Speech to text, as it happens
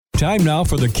Time now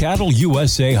for the Cattle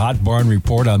USA Hot Barn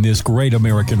Report on this great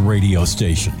American radio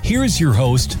station. Here's your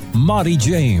host, Monty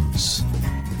James.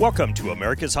 Welcome to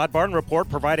America's Hot Barn Report,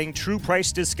 providing true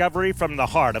price discovery from the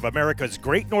heart of America's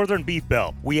Great Northern Beef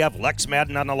Belt. We have Lex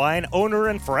Madden on the line, owner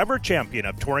and forever champion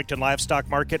of Torrington Livestock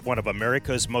Market, one of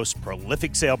America's most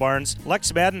prolific sale barns.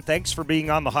 Lex Madden, thanks for being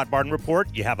on the Hot Barn Report.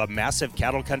 You have a massive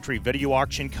cattle country video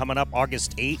auction coming up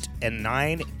August 8 and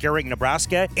 9, Gering,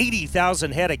 Nebraska.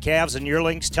 80,000 head of calves and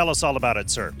yearlings. Tell us all about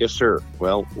it, sir. Yes, sir.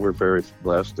 Well, we're very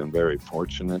blessed and very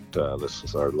fortunate. This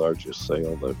is our largest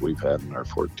sale that we've had in our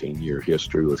 14-year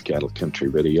history with Cattle Country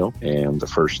Video. And the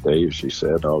first day, as you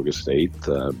said, August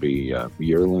 8th, be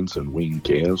yearlings and weaned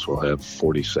calves. We'll have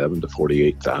 47 to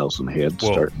 48,000 head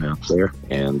starting out there.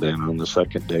 And then on the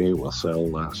second day, we'll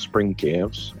sell spring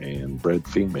calves and bred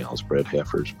females, bred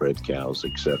heifers, bred cows,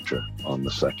 etc. on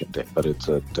the second day. But it's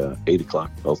at 8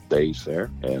 o'clock both days there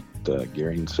at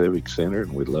Gering Civic Center,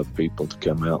 and we'd love people to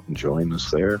come out and join us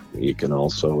there. You can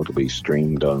also, it'll be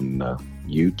streamed on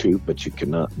YouTube, but you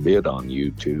cannot bid on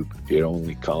YouTube. You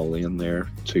only call in there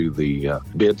to the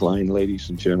bid line, ladies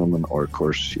and gentlemen, or of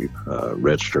course you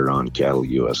register on Cattle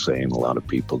USA, and a lot of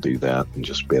people do that and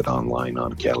just bid online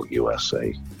on Cattle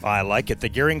USA. I like it. The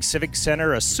Gering Civic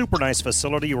Center, a super nice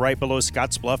facility right below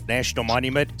Scottsbluff National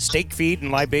Monument. Steak feed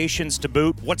and libations to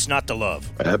boot. What's not to love?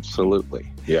 Absolutely.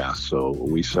 Yeah, so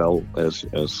we sell, as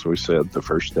we said, the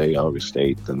first day, August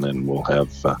 8th, and then we'll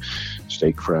have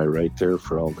steak fry right there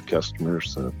for all the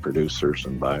customers, producers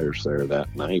and buyers there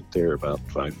that night there about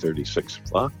 5:30, 6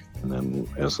 o'clock. And then,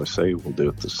 as I say, we'll do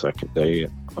it the second day,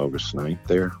 August 9th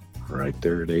there, right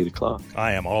there at 8 o'clock.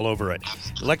 I am all over it.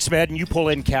 Lex Madden, you pull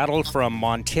in cattle from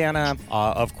Montana,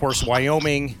 of course,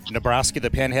 Wyoming, Nebraska, the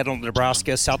Panhandle of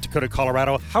Nebraska, South Dakota,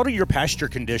 Colorado. How do your pasture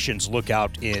conditions look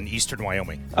out in eastern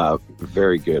Wyoming?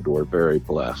 Very good. We're very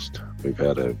blessed. We've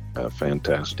had a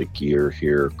fantastic year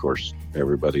here. Of course,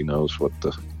 everybody knows what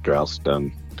the drought's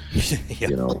done. Yeah.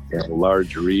 You know, in a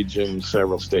large region,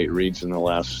 several state regions in the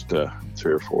last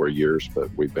 3 or 4 years, but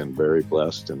we've been very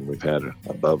blessed, and we've had an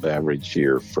above average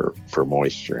year for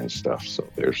moisture and stuff. So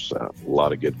there's a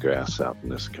lot of good grass out in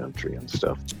this country and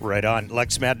stuff. Right on.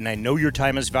 Lex Madden, I know your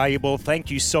time is valuable. Thank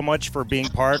you so much for being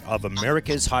part of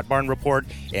America's Hot Barn Report,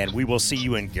 and we will see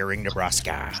you in Gering,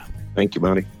 Nebraska. Thank you,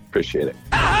 Monty. Appreciate it.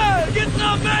 Get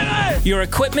some, baby! Your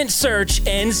equipment search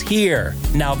ends here.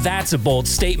 Now that's a bold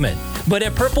statement. But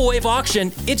at Purple Wave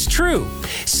Auction, it's true.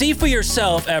 See for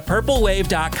yourself at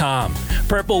purplewave.com.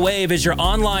 Purple Wave is your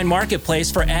online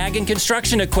marketplace for ag and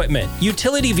construction equipment,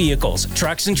 utility vehicles,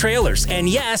 trucks and trailers, and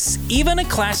yes, even a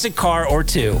classic car or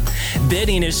two.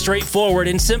 Bidding is straightforward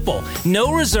and simple.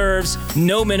 No reserves,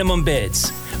 no minimum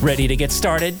bids. Ready to get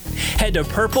started? Head to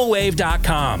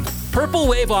purplewave.com. Purple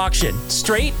Wave Auction.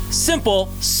 Straight, simple,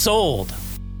 sold.